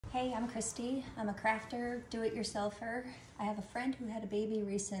Hey, I'm Christy. I'm a crafter, do-it-yourselfer. I have a friend who had a baby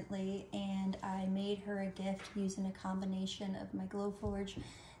recently and I made her a gift using a combination of my Glowforge,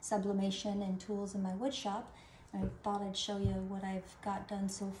 Sublimation, and tools in my wood shop. I thought I'd show you what I've got done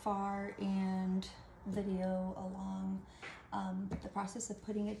so far and video along the process of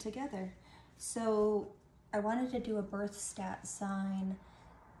putting it together. So I wanted to do a birth stat sign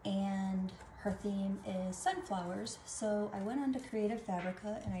and her theme is sunflowers. So I went onto Creative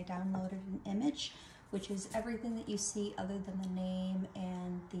Fabrica and I downloaded an image, which is everything that you see other than the name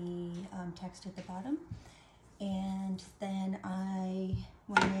and the text at the bottom. And then I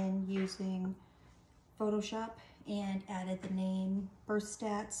went in using Photoshop and added the name, birth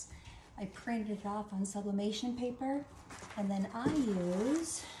stats. I printed it off on sublimation paper, and then I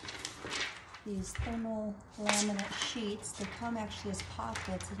use these thermal laminate sheets. They come actually as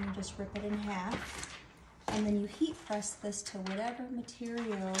pockets, and you just rip it in half. And then you heat press this to whatever material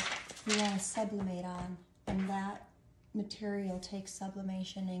you want to sublimate on, and that material takes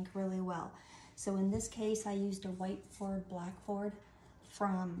sublimation ink really well. So in this case, I used a whiteboard, blackboard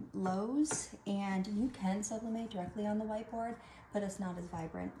from Lowe's, and you can sublimate directly on the whiteboard, but it's not as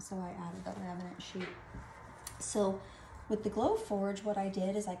vibrant, so I added the laminate sheet. So with the Glowforge, what I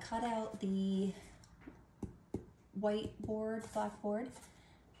did is I cut out the whiteboard, blackboard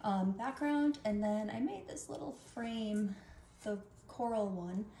background, and then I made this little frame, the coral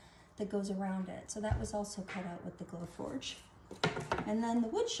one, that goes around it. So that was also cut out with the Glowforge. And then the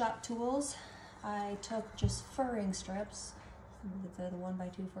woodshop tools, I took just furring strips. They're the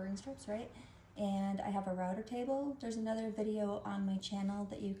 1x2 furring strips, right? And I have a router table. There's another video on my channel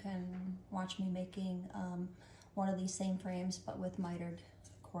that you can watch me making one of these same frames, but with mitered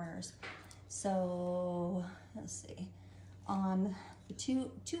corners. So let's see. On the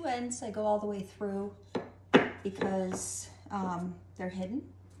two ends, I go all the way through because they're hidden.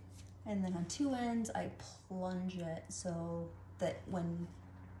 And then on two ends, I plunge it so that when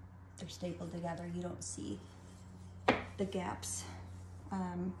they're stapled together, you don't see the gaps.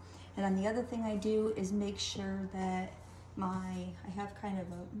 And then the other thing I do is make sure that I have kind of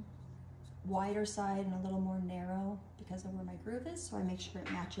a wider side and a little more narrow because of where my groove is, so I make sure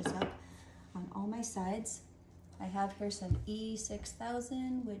it matches up on all my sides. I have here some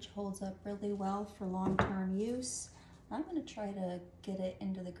E6000, which holds up really well for long-term use. I'm going to try to get it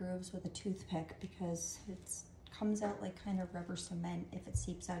into the grooves with a toothpick because it comes out like kind of rubber cement if it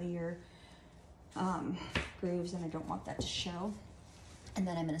seeps out of your grooves, and I don't want that to show. And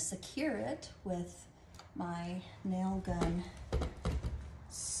then I'm going to secure it with my nail gun.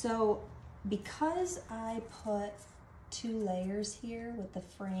 So because I put 2 layers here with the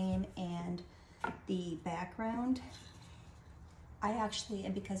frame and the background, I actually,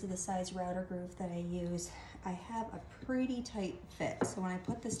 and because of the size router groove that I use, I have a pretty tight fit. So when I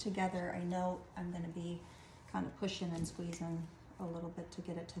put this together, I know I'm going to be kind of pushing and squeezing a little bit to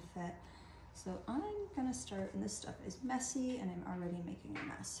get it to fit. So I'm gonna start, and this stuff is messy and I'm already making a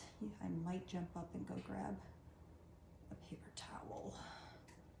mess. I might jump up and go grab a paper towel.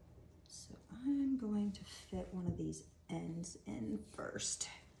 So I'm going to fit one of these ends in first.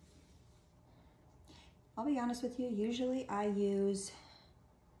 I'll be honest with you, usually I use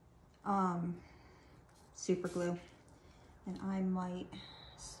super glue, and I might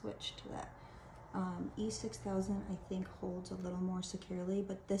switch to that. E6000 I think holds a little more securely,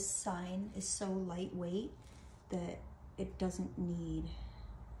 but this sign is so lightweight that it doesn't need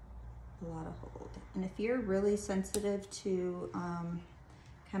a lot of hold. And if you're really sensitive to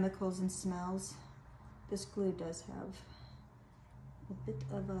chemicals and smells, this glue does have a bit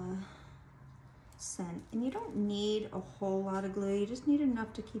of a scent. And you don't need a whole lot of glue, you just need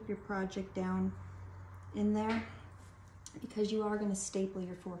enough to keep your project down in there because you are going to staple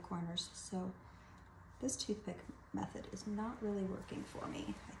your 4 corners. So this toothpick method is not really working for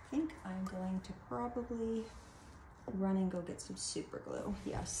me. I think I'm going to probably run and go get some super glue.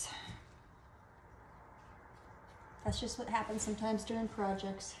 Yes. That's just what happens sometimes during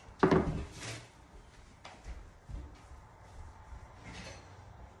projects.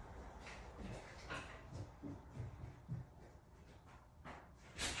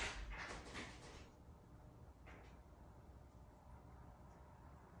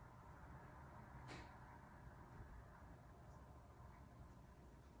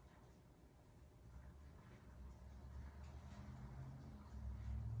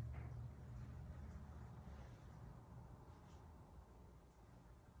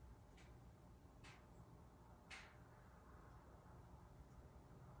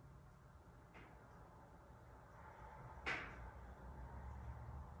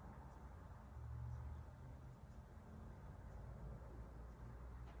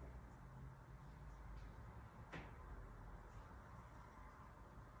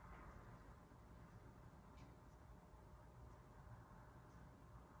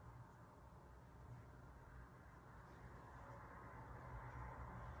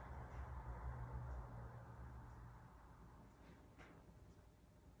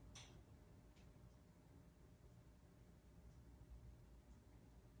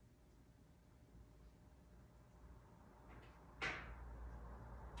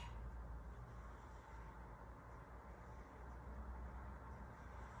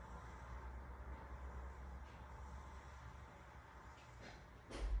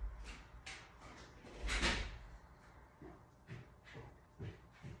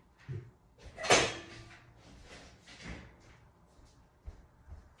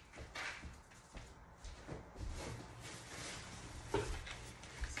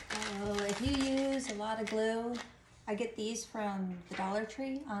 lot of glue. I get these from the Dollar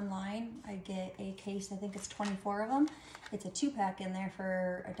Tree online. I get a case, I think it's 24 of them. It's a 2-pack in there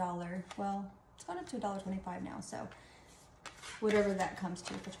for $1. Well, it's gone up to $1.25 now, so whatever that comes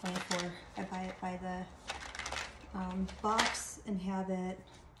to for 24. I buy it by the box and have it,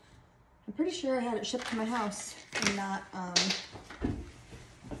 I'm pretty sure I had it shipped to my house and not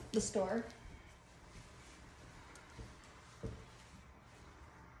the store.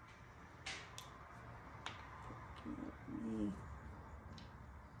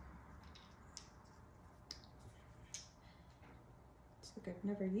 It's like I've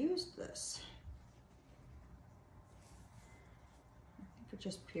never used this. I think it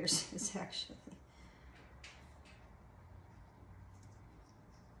just pierces actually.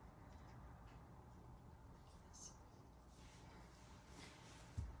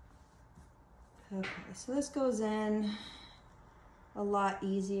 Okay, so this goes in a lot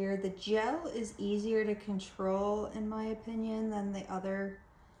easier. The gel is easier to control, in my opinion, than the other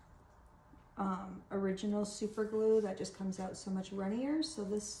original super glue that just comes out so much runnier. So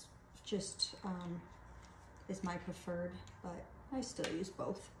this just is my preferred, but I still use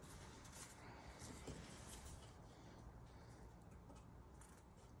both.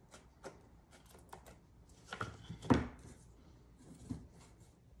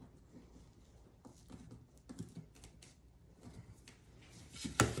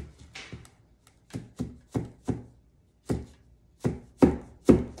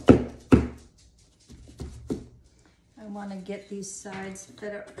 I want to get these sides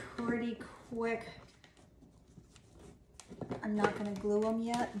fit up pretty quick. I'm not going to glue them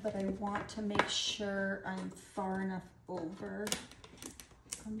yet, but I want to make sure I'm far enough over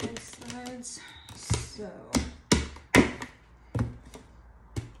on both sides. So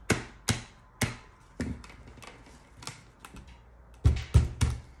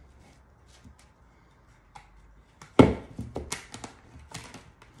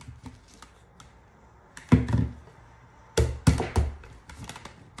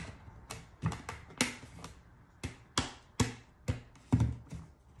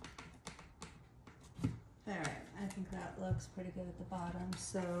that looks pretty good at the bottom.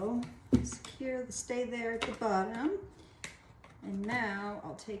 So stay there at the bottom. And now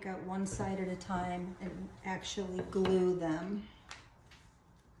I'll take out one side at a time and actually glue them.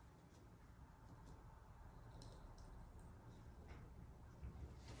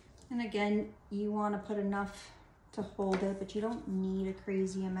 And again, you want to put enough to hold it, but you don't need a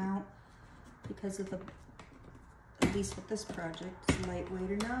crazy amount because of the, at least with this project, it's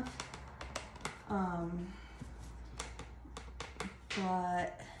lightweight enough.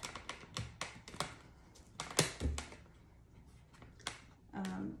 But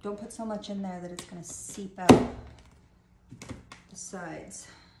don't put so much in there that it's going to seep out the sides.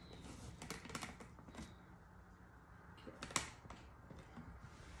 Okay.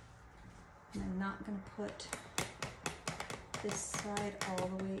 And I'm not going to put this side all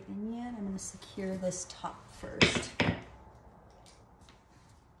the way in yet. I'm going to secure this top first.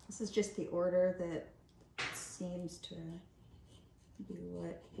 This is just the order that seems to be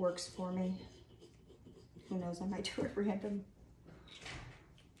what works for me. Who knows, I might do it random.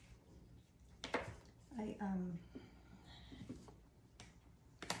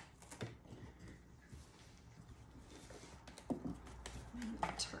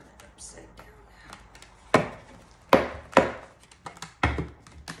 Turn it upside down now.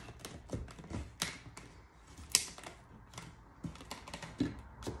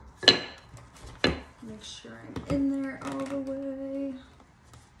 Make sure I'm in there all the way.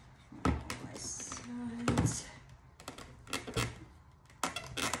 All my sides.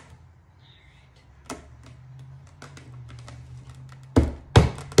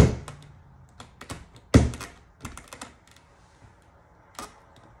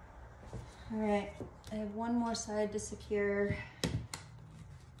 All right, I have one more side to secure.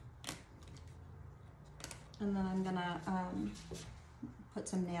 And then I'm gonna put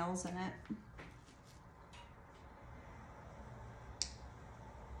some nails in it.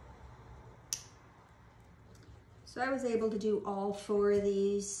 So I was able to do all 4 of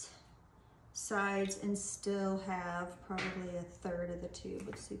these sides and still have probably a third of the tube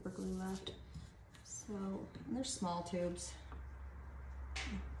of super glue left. So, and they're small tubes.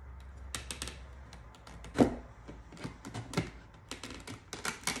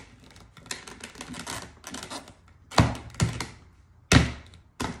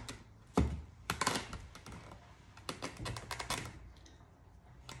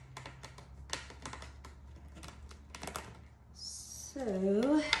 So,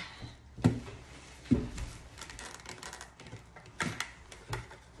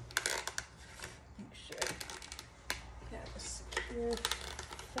 make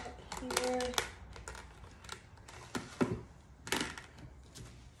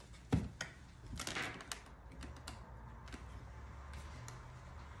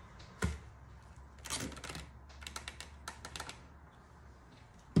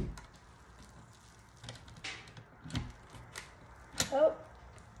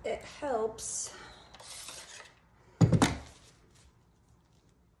helps.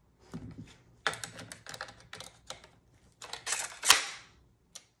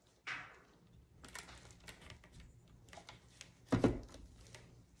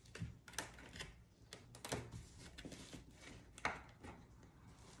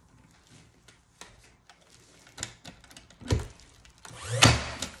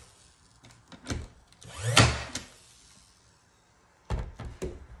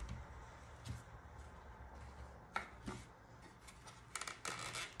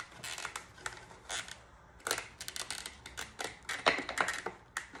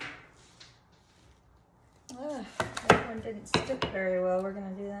 That one didn't stick very well. We're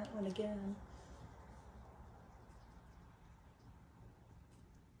going to do that one again.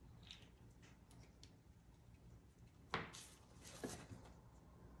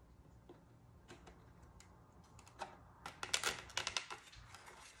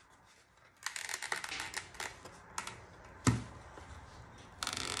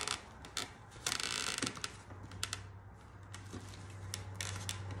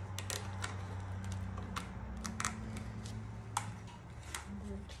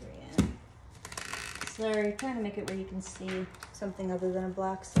 Sorry, trying to make it where you can see something other than a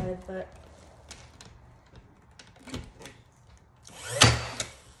black side, but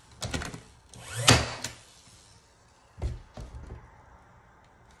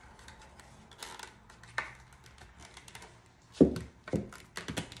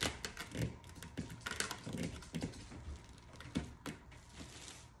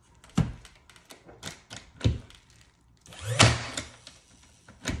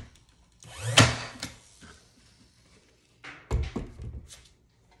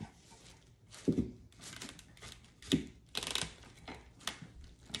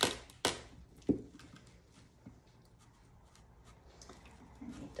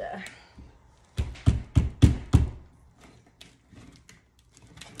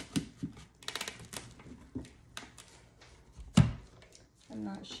I'm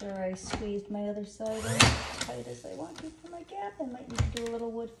not sure I squeezed my other side in as tight as I want to for my gap. I might need to do a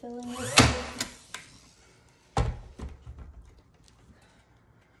little wood filling this year.